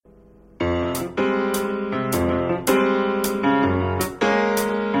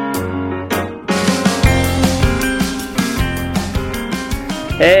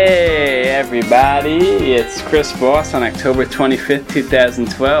everybody. It's Chris Voss on October 25th,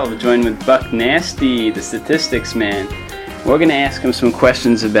 2012, joined with Buck Nasty, the statistics man. We're going to ask him some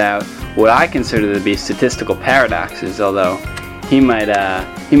questions about what I consider to be statistical paradoxes, although he might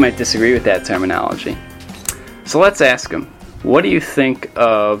disagree with that terminology. So let's ask him, what do you think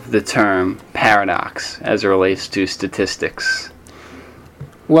of the term paradox as it relates to statistics?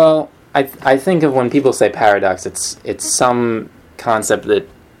 Well, I think of when people say paradox, it's some concept that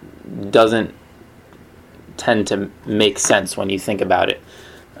doesn't tend to make sense when you think about it.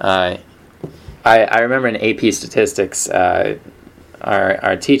 I remember in AP statistics,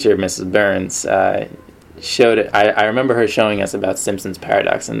 our teacher, Mrs. Burns, showed it. I remember her showing us about Simpson's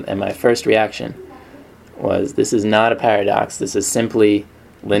paradox, and my first reaction was, this is not a paradox. This is simply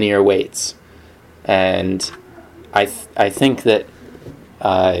linear weights. And I think that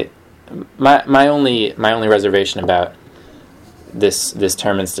my only reservation about this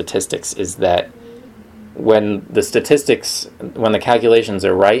term in statistics is that when the calculations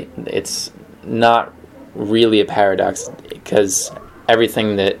are right, it's not really a paradox, because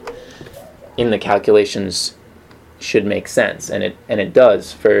everything that in the calculations should make sense, and it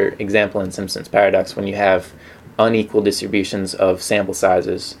does. For example, in Simpson's paradox, when you have unequal distributions of sample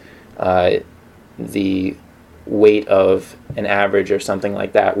sizes, the weight of an average or something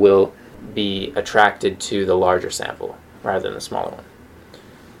like that will be attracted to the larger sample rather than the smaller one.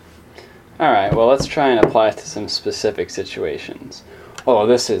 All right, well, let's try and apply it to some specific situations. Although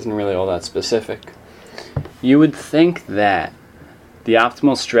this isn't really all that specific. You would think that the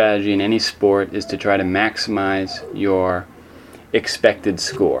optimal strategy in any sport is to try to maximize your expected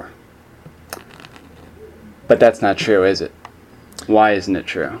score. But that's not true, is it? Why isn't it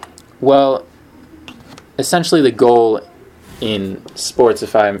true? Well, essentially the goal in sports,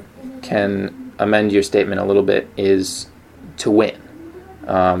 if I can amend your statement a little bit, is to win.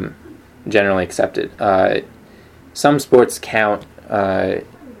 Generally accepted. Some sports count run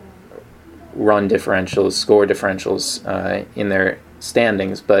differentials, score differentials in their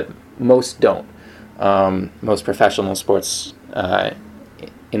standings, but most don't. Most professional sports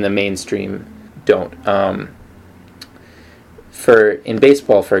in the mainstream don't. In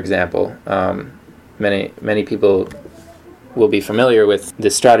baseball, for example, many people will be familiar with the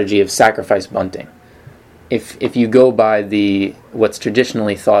strategy of sacrifice bunting. If you go by what's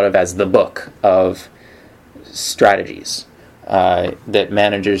traditionally thought of as the book of strategies that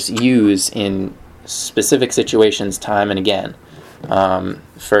managers use in specific situations time and again,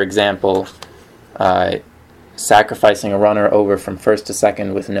 for example, sacrificing a runner over from first to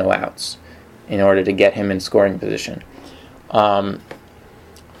second with no outs in order to get him in scoring position.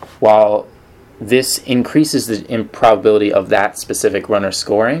 While this increases the improbability of that specific runner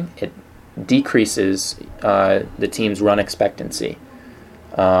scoring, it decreases the team's run expectancy.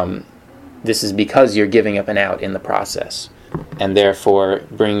 This is because you're giving up an out in the process, and therefore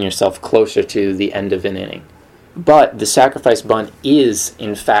bringing yourself closer to the end of an inning. But the sacrifice bunt is,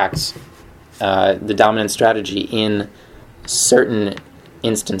 in fact, the dominant strategy in certain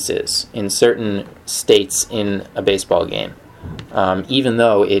instances, in certain states in a baseball game, even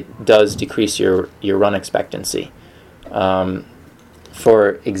though it does decrease your run expectancy.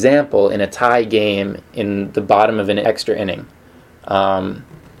 For example, in a tie game in the bottom of an extra inning,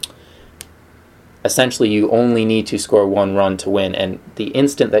 essentially you only need to score one run to win, and the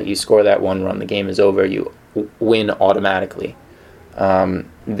instant that you score that one run, the game is over, you win automatically.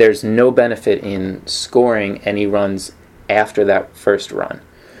 There's no benefit in scoring any runs after that first run.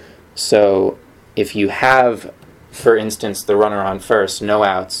 So if you have, for instance, the runner on first, no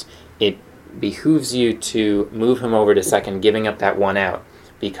outs, it behooves you to move him over to second, giving up that one out,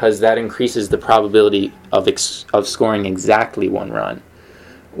 because that increases the probability of scoring exactly one run,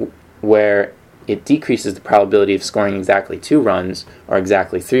 where it decreases the probability of scoring exactly 2 runs, or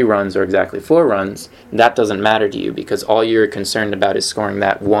exactly 3 runs, or exactly 4 runs. That doesn't matter to you, because all you're concerned about is scoring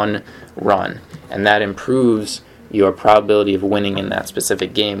that one run, and that improves your probability of winning in that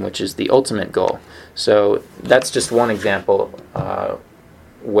specific game, which is the ultimate goal. So that's just one example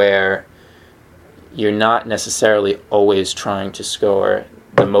where you're not necessarily always trying to score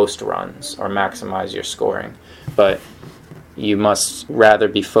the most runs or maximize your scoring, but you must rather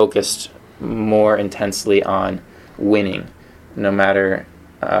be focused more intensely on winning, no matter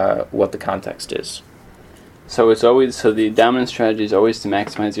what the context is. So the dominant strategy is always to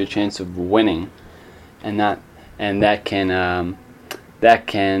maximize your chance of winning, and that can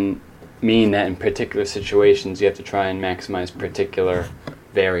mean that in particular situations you have to try and maximize particular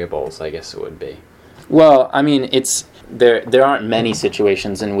variables, I guess it would be. Well, I mean, there aren't many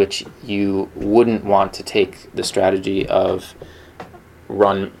situations in which you wouldn't want to take the strategy of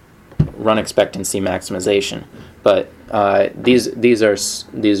run run expectancy maximization, but these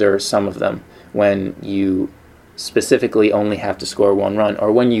are some of them when you specifically only have to score one run,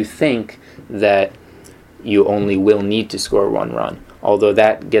 or when you think that you only will need to score one run, although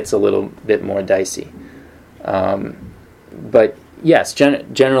that gets a little bit more dicey. But yes,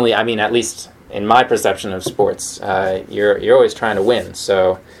 generally, I mean, at least in my perception of sports, you're always trying to win.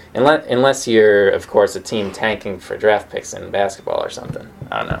 So unless you're, of course, a team tanking for draft picks in basketball or something,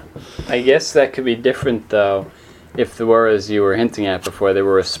 I don't know. I guess that could be different, though, if there were, as you were hinting at before, there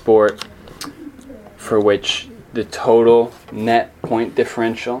were a sport for which the total net point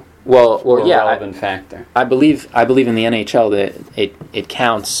differential well, were yeah, a relevant factor. I believe in the NHL that it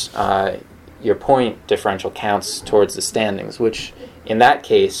counts. Your point differential counts towards the standings, which in that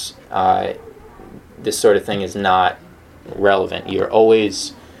case, this sort of thing is not relevant. You're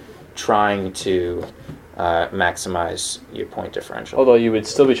always trying to maximize your point differential. Although you would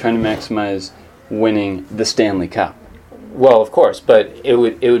still be trying to maximize winning the Stanley Cup. Well, of course, but it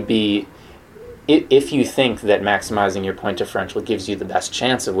would be, if you think that maximizing your point differential gives you the best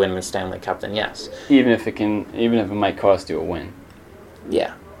chance of winning the Stanley Cup, then yes. Even if it might cost you a win.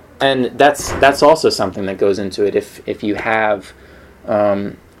 Yeah, and that's also something that goes into it. If you have,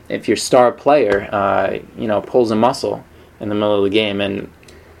 if your star player, pulls a muscle in the middle of the game, and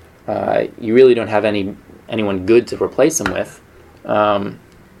you really don't have anyone good to replace him with,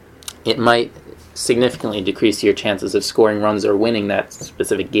 it might significantly decrease your chances of scoring runs or winning that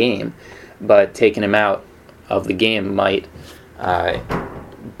specific game. But taking him out of the game might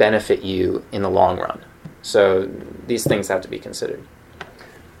benefit you in the long run. So these things have to be considered.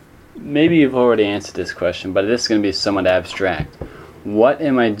 Maybe you've already answered this question, but this is going to be somewhat abstract. What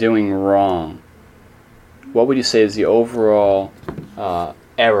am I doing wrong? What would you say is the overall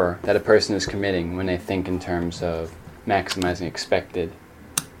error that a person is committing when they think in terms of maximizing expected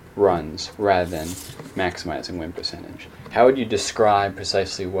runs rather than maximizing win percentage? How would you describe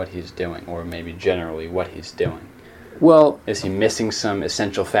precisely what he's doing, or maybe generally what he's doing? Well, is he missing some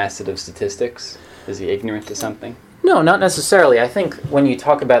essential facet of statistics? Is he ignorant to something? No, not necessarily. I think when you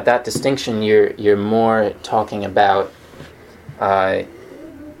talk about that distinction, you're more talking about a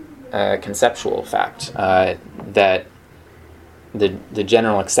conceptual fact, that the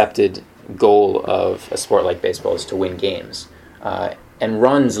general accepted goal of a sport like baseball is to win games. And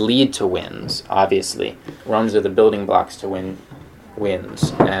runs lead to wins, obviously. Runs are the building blocks to win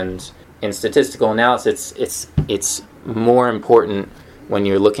wins. And in statistical analysis, it's more important when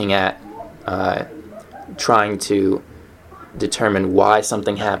you're looking at trying to determine why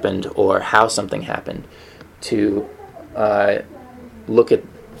something happened or how something happened, to look at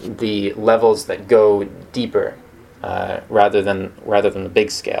the levels that go deeper rather than the big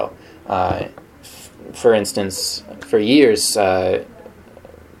scale. For instance, for years,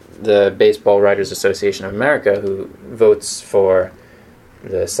 the Baseball Writers Association of America, who votes for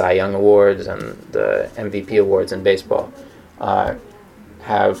the Cy Young Awards and the MVP awards in baseball,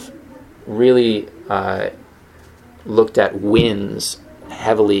 have really looked at wins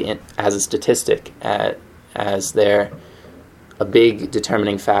heavily as a statistic, as they're a big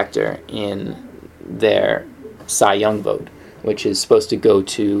determining factor in their Cy Young vote, which is supposed to go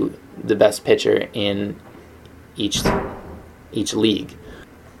to the best pitcher in each league.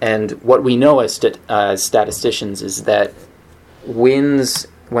 And what we know as statisticians is that wins,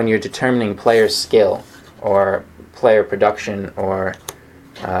 when you're determining player skill or player production or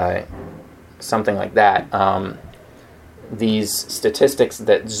something like that, these statistics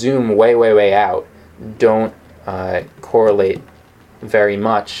that zoom way, way, way out don't correlate very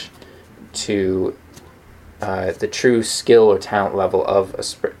much to the true skill or talent level of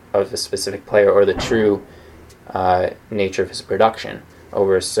a specific player, or the true nature of his production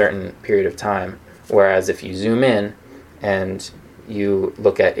over a certain period of time. Whereas if you zoom in and you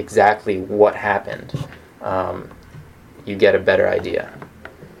look at exactly what happened, you get a better idea.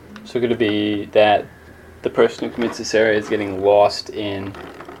 So could it be that the person who commits this error is getting lost in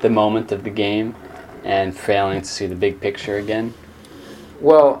the moment of the game and failing to see the big picture again?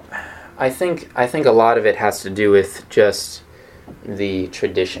 Well, I think a lot of it has to do with just the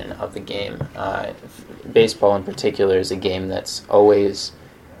tradition of the game. Baseball in particular is a game that's always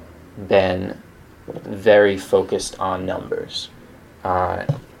been very focused on numbers.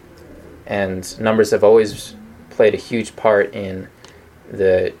 And numbers have always played a huge part in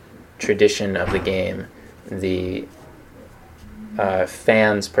the tradition of the game, the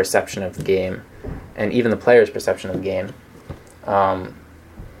fans' perception of the game, and even the players' perception of the game.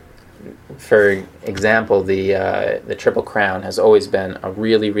 For example, the Triple Crown has always been a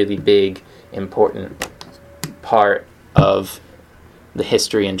really, really big, important part of the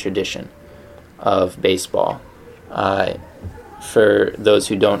history and tradition of baseball. For those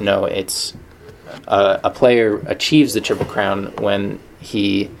who don't know, it's a player achieves the Triple Crown when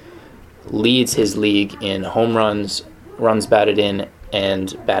he leads his league in home runs, runs batted in,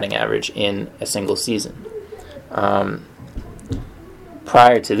 and batting average in a single season.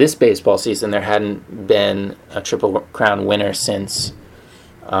 Prior to this baseball season, there hadn't been a Triple Crown winner since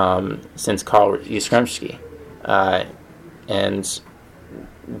Carl Yastrzemski. And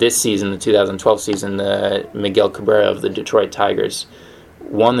this season, the 2012 season, the Miguel Cabrera of the Detroit Tigers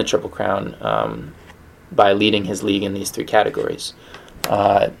won the Triple Crown by leading his league in these three categories.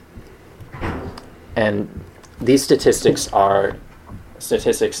 And these statistics are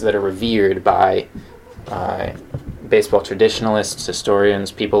statistics that are revered by baseball traditionalists,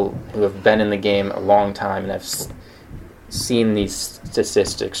 historians, people who have been in the game a long time and have seen these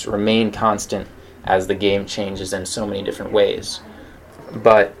statistics remain constant as the game changes in so many different ways.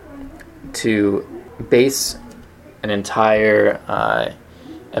 But to base an entire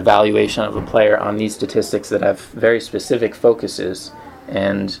evaluation of a player on these statistics that have very specific focuses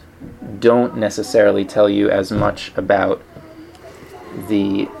and don't necessarily tell you as much about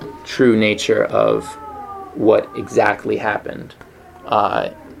the true nature of what exactly happened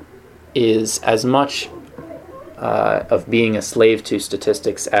is as much of being a slave to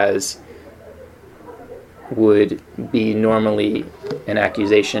statistics as would be normally an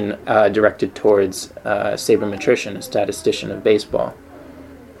accusation directed towards a sabermetrician, a statistician of baseball,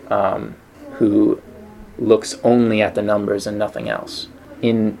 who looks only at the numbers and nothing else.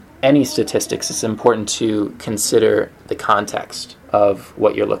 In any statistics, it's important to consider the context of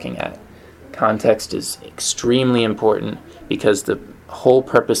what you're looking at. Context is extremely important because the whole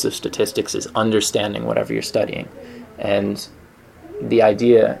purpose of statistics is understanding whatever you're studying. And the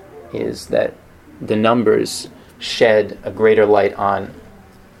idea is that the numbers shed a greater light on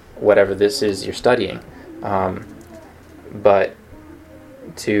whatever this is you're studying. But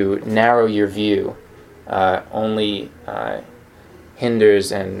to narrow your view only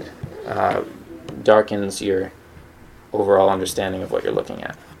hinders and darkens your overall understanding of what you're looking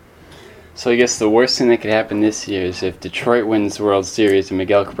at. So I guess the worst thing that could happen this year is if Detroit wins the World Series and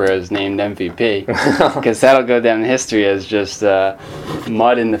Miguel Cabrera is named MVP, because that'll go down in history as just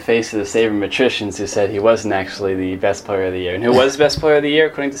mud in the face of the sabermetricians who said he wasn't actually the best player of the year. And who was best player of the year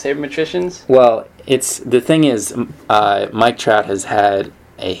according to sabermetricians? Well, the thing is, Mike Trout has had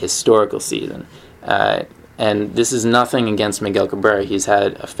a historical season, and this is nothing against Miguel Cabrera. He's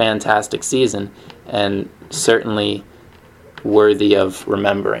had a fantastic season and certainly worthy of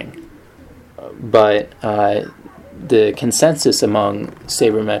remembering. But the consensus among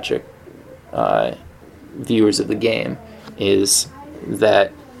sabermetric viewers of the game is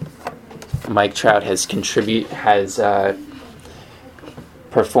that Mike Trout has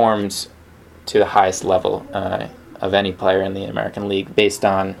performed to the highest level of any player in the American League based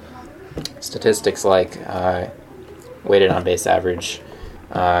on statistics like weighted on base average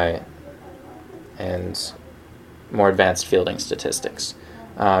and more advanced fielding statistics.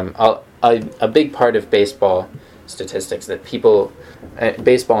 A big part of baseball statistics that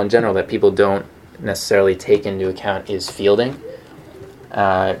baseball in general, that people don't necessarily take into account is fielding.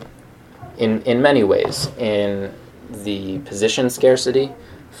 In many ways, in the position scarcity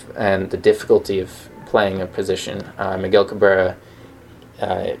and the difficulty of playing a position, Miguel Cabrera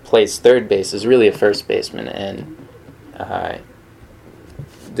plays third base, is really a first baseman, and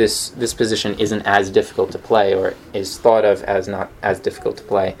this position isn't as difficult to play, or is thought of as not as difficult to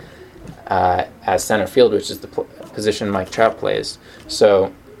play as center field, which is the position Mike Trout plays.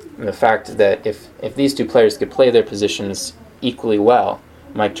 So the fact that if these two players could play their positions equally well,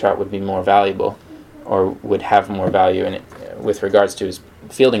 Mike Trout would be more valuable, or would have more value in it with regards to his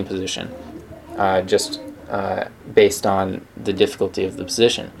fielding position, just based on the difficulty of the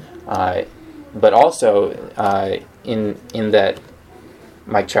position. But also in that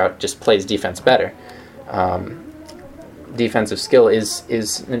Mike Trout just plays defense better. Defensive skill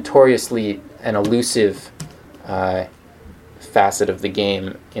is notoriously an elusive facet of the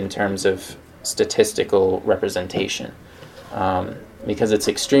game in terms of statistical representation, because it's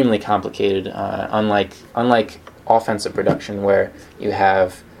extremely complicated. Unlike offensive production, where you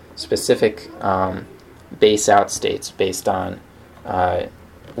have specific base out states based on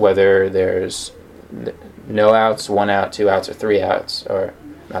whether there's no outs, 1 out, 2 outs, or 3 outs, or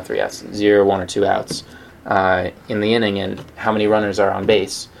not 3 outs, 0, 1, or 2 outs in the inning, and how many runners are on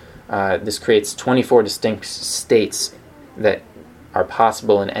base. This creates 24 distinct states that are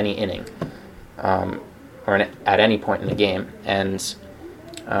possible in any inning, or at any point in the game. And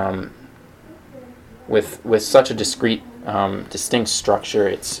with such a discrete distinct structure,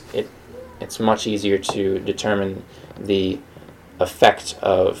 it's much easier to determine the effect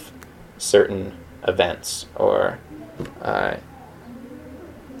of certain events, or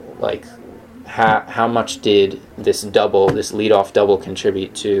like how much did this leadoff double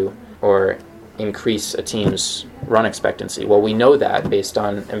contribute to or increase a team's run expectancy? Well, we know that based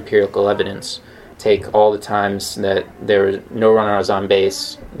on empirical evidence. Take all the times that there were no runners on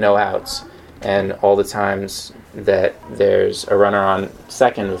base, no outs, and all the times that there's a runner on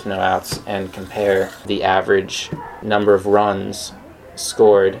second with no outs, and compare the average number of runs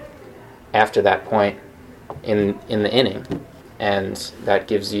scored after that point in the inning, and that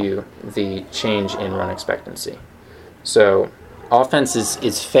gives you the change in run expectancy. So offense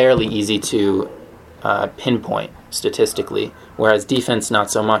is fairly easy to pinpoint statistically, whereas defense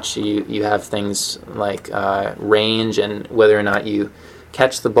not so much. You have things like range and whether or not you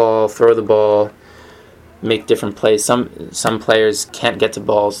catch the ball, throw the ball, make different plays. Some players can't get to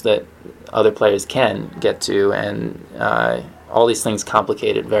balls that other players can get to, and all these things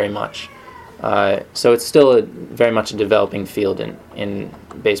complicate it very much. So it's still very much a developing field in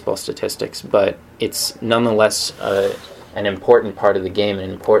baseball statistics, but it's nonetheless an important part of the game, an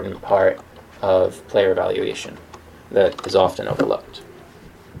important part of player evaluation that is often overlooked.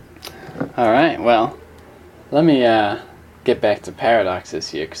 All right, well, let me get back to paradoxes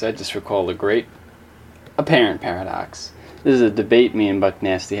here, because I just recalled a great apparent paradox. This is a debate me and Buck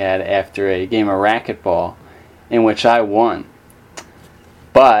Nasty had after a game of racquetball in which I won.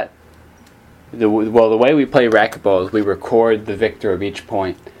 But the way we play racquetball is we record the victor of each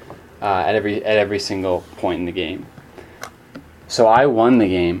point at every single point in the game. So I won the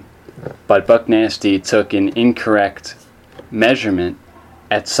game, but Buck Nasty took an incorrect measurement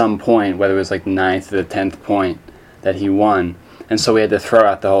at some point, whether it was like the 9th or the 10th point that he won, and so we had to throw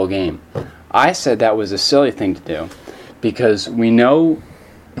out the whole game. I said that was a silly thing to do, because we know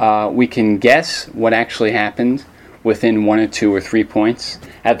we can guess what actually happened within 1 or 2 or 3 points.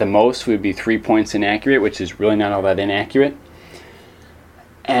 At the most, we would be 3 points inaccurate, which is really not all that inaccurate.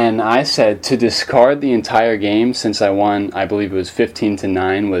 And I said to discard the entire game, since I won, I believe it was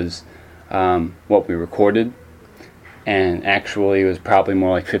 15-9 was what we recorded, and actually it was probably more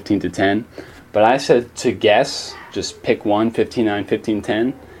like 15-10. But I said to guess, just pick one, 15-9,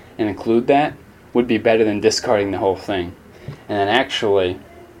 15-10, and include that, would be better than discarding the whole thing. And then actually,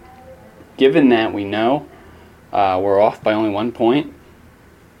 given that we know we're off by only 1 point,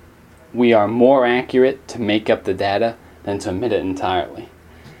 we are more accurate to make up the data than to omit it entirely.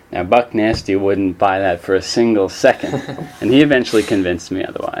 Now, Buck Nasty wouldn't buy that for a single second, and he eventually convinced me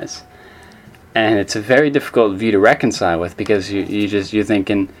otherwise. And it's a very difficult view to reconcile with, because you're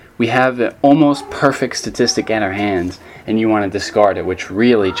thinking, we have an almost perfect statistic at our hands, and you want to discard it, which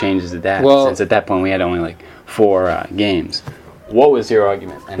really changes the data, since at that point we had only like 4 games. What was your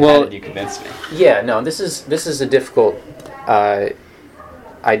argument, and how did you convince me? Yeah, no, this is a difficult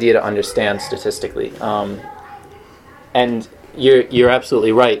idea to understand statistically, and you're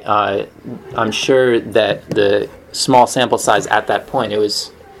absolutely right. I'm sure that the small sample size at that point,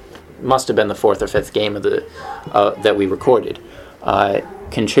 must have been the 4th or 5th game of the that we recorded,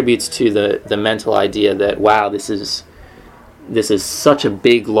 contributes to the mental idea that, wow, this is such a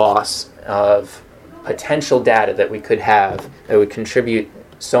big loss of potential data that we could have that would contribute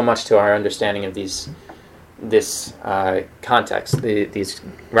so much to our understanding of this context, these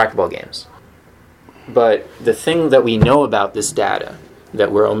racquetball games. But the thing that we know about this data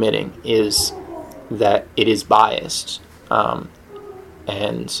that we're omitting is that it is biased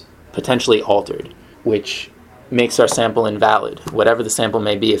and potentially altered, which makes our sample invalid. Whatever the sample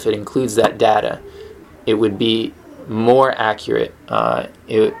may be, if it includes that data, it would be more accurate.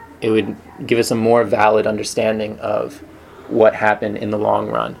 It would give us a more valid understanding of what happened in the long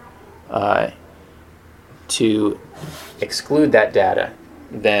run. To exclude that data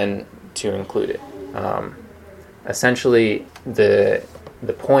than to include it. Essentially, the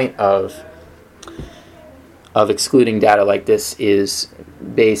point of excluding data like this is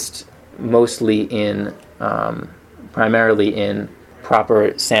based mostly primarily in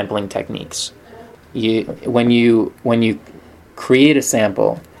proper sampling techniques. When you create a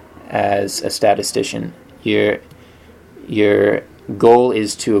sample as a statistician, your goal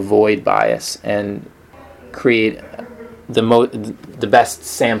is to avoid bias and create the best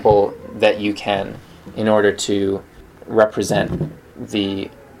sample that you can in order to represent the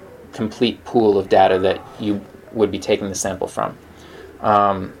complete pool of data that you would be taking the sample from.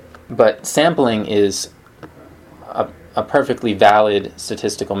 But sampling is a perfectly valid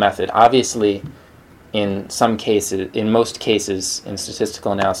statistical method. Obviously, in most cases in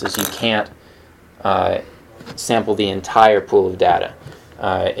statistical analysis, you can't sample the entire pool of data.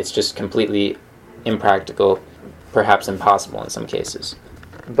 It's just completely impractical, perhaps impossible in some cases.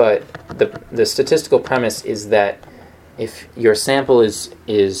 But the statistical premise is that if your sample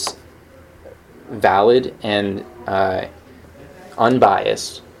is valid and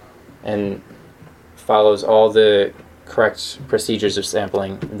unbiased and follows all the correct procedures of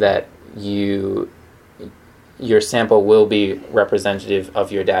sampling, that your sample will be representative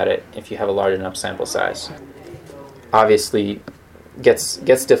of your data if you have a large enough sample size. Obviously, gets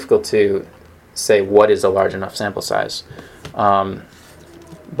difficult to say what is a large enough sample size,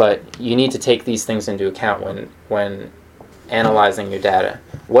 but you need to take these things into account when analyzing your data.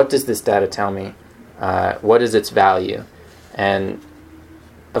 What does this data tell me? What is its value? And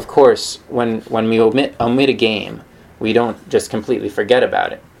of course, when we omit a game, we don't just completely forget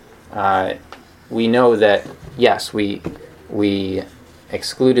about it. We know that, yes, we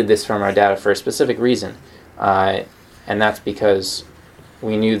excluded this from our data for a specific reason, and that's because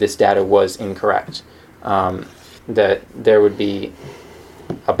we knew this data was incorrect, that there would be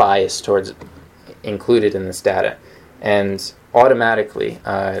a bias towards included in this data. And automatically,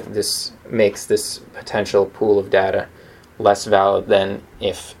 this makes this potential pool of data less valid than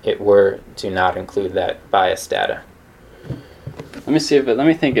if it were to not include that biased data. Let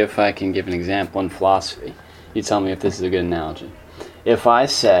me think if I can give an example in philosophy. You tell me if this is a good analogy. If I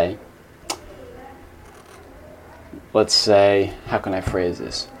say, let's say, how can I phrase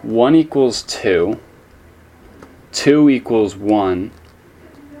this? 1 equals 2, 2 equals 1,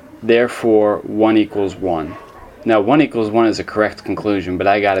 therefore 1 equals 1. Now, 1 equals 1 is a correct conclusion, but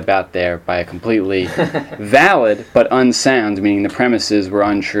I got about there by a completely valid but unsound, meaning the premises were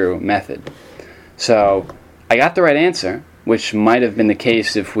untrue, method. So, I got the right answer, which might have been the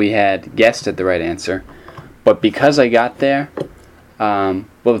case if we had guessed at the right answer, but because I got there,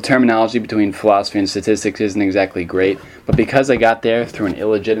 the terminology between philosophy and statistics isn't exactly great, but because I got there through an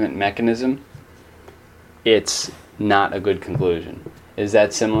illegitimate mechanism, it's not a good conclusion. Is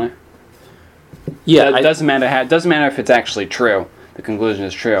that similar? Yeah, it doesn't matter if it's actually true. The conclusion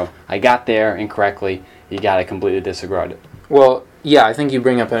is true. I got there incorrectly. You got to completely disregard it. Well, yeah, I think you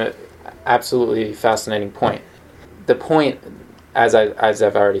bring up an absolutely fascinating point. The point, as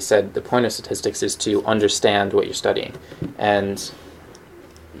I've already said, the point of statistics is to understand what you're studying, and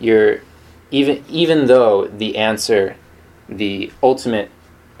even though the answer, the ultimate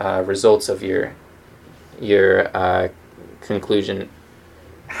results of your conclusion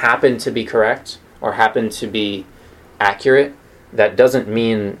happen to be correct or happen to be accurate, that doesn't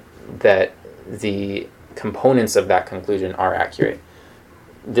mean that the components of that conclusion are accurate.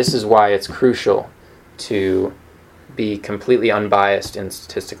 This is why it's crucial to be completely unbiased in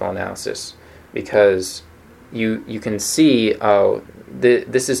statistical analysis, because you can see,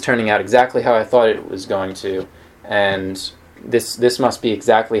 this is turning out exactly how I thought it was going to, and this must be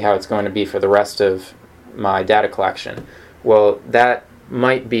exactly how it's going to be for the rest of my data collection. Well, that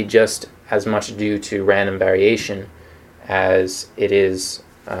might be just as much due to random variation as it is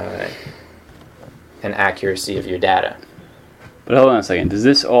an accuracy of your data. But hold on a second. Does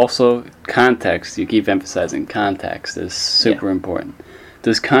this also, context, you keep emphasizing context is super important.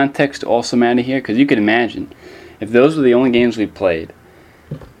 Does context also matter here? Because you could imagine, if those were the only games we played,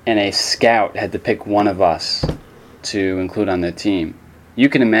 and a scout had to pick one of us to include on their team, you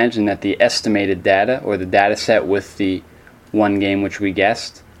can imagine that the estimated data, or the data set with the one game which we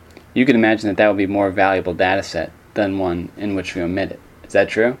guessed, you can imagine that would be a more valuable data set than one in which we omit it. Is that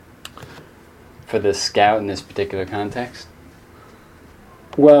true? For the scout in this particular context?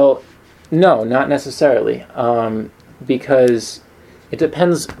 Well, no, not necessarily, because it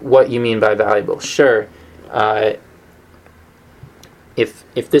depends what you mean by valuable. Sure, if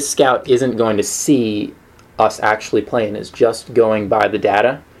this scout isn't going to see us actually play and is just going by the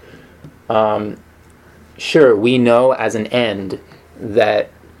data, sure, we know as an end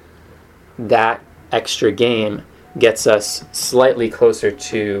that extra game gets us slightly closer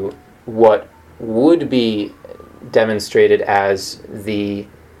to what would be demonstrated as the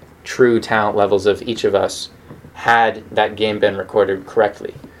true talent levels of each of us had that game been recorded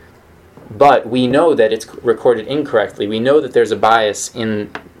correctly. But we know that it's recorded incorrectly. We know that there's a bias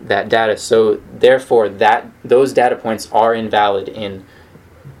in that data, so therefore those data points are invalid in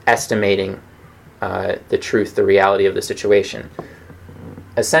estimating the truth, the reality of the situation.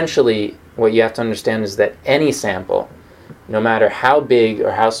 Essentially, what you have to understand is that any sample, no matter how big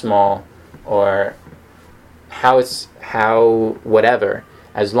or how small or how whatever,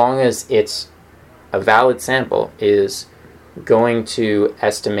 as long as it's a valid sample, is going to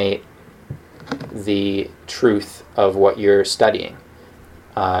estimate the truth of what you're studying.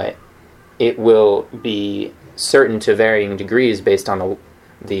 it will be certain to varying degrees based on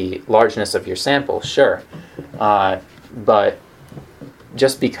the largeness of your sample, sure. But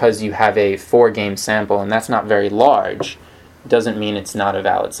just because you have a 4-game sample, and that's not very large, doesn't mean it's not a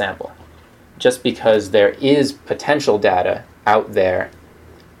valid sample. Just because there is potential data out there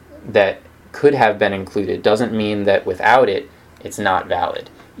that could have been included doesn't mean that without it, it's not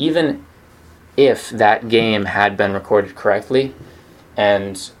valid. Even if that game had been recorded correctly,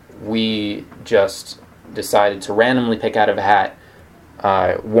 and we just decided to randomly pick out of a hat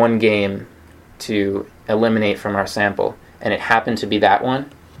one game to eliminate from our sample, and it happened to be that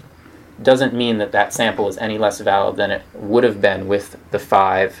one, doesn't mean that that sample is any less valid than it would have been with the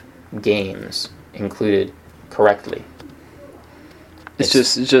 5 games included correctly. It's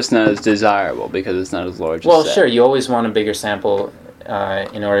just not as desirable because it's not as large. Well, a set. sure, you always want a bigger sample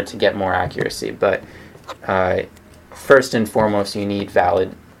in order to get more accuracy, but first and foremost, you need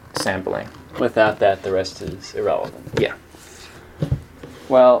valid sampling. Without that, the rest is irrelevant. Yeah.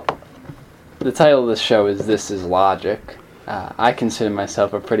 Well, the title of this show is This Is Logic. I consider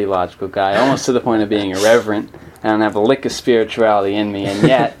myself a pretty logical guy, almost to the point of being irreverent. I don't have a lick of spirituality in me, and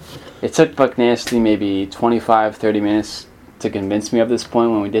yet it took Buck Nasty maybe 25, 30 minutes to convince me of this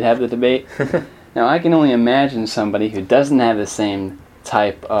point when we did have the debate. Now, I can only imagine somebody who doesn't have the same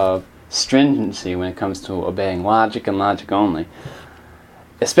type of stringency when it comes to obeying logic and logic only.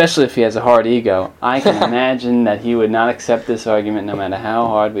 Especially if he has a hard ego, I can imagine that he would not accept this argument no matter how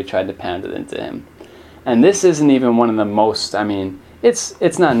hard we tried to pound it into him. And this isn't even one of the most,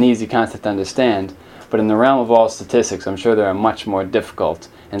 it's not an easy concept to understand, but in the realm of all statistics, I'm sure there are much more difficult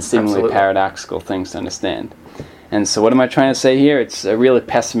and seemingly Absolutely. paradoxical things to understand. And so what am I trying to say here? It's a really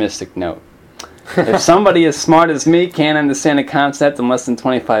pessimistic note. If somebody as smart as me can't understand a concept in less than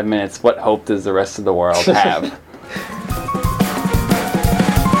 25 minutes, what hope does the rest of the world have?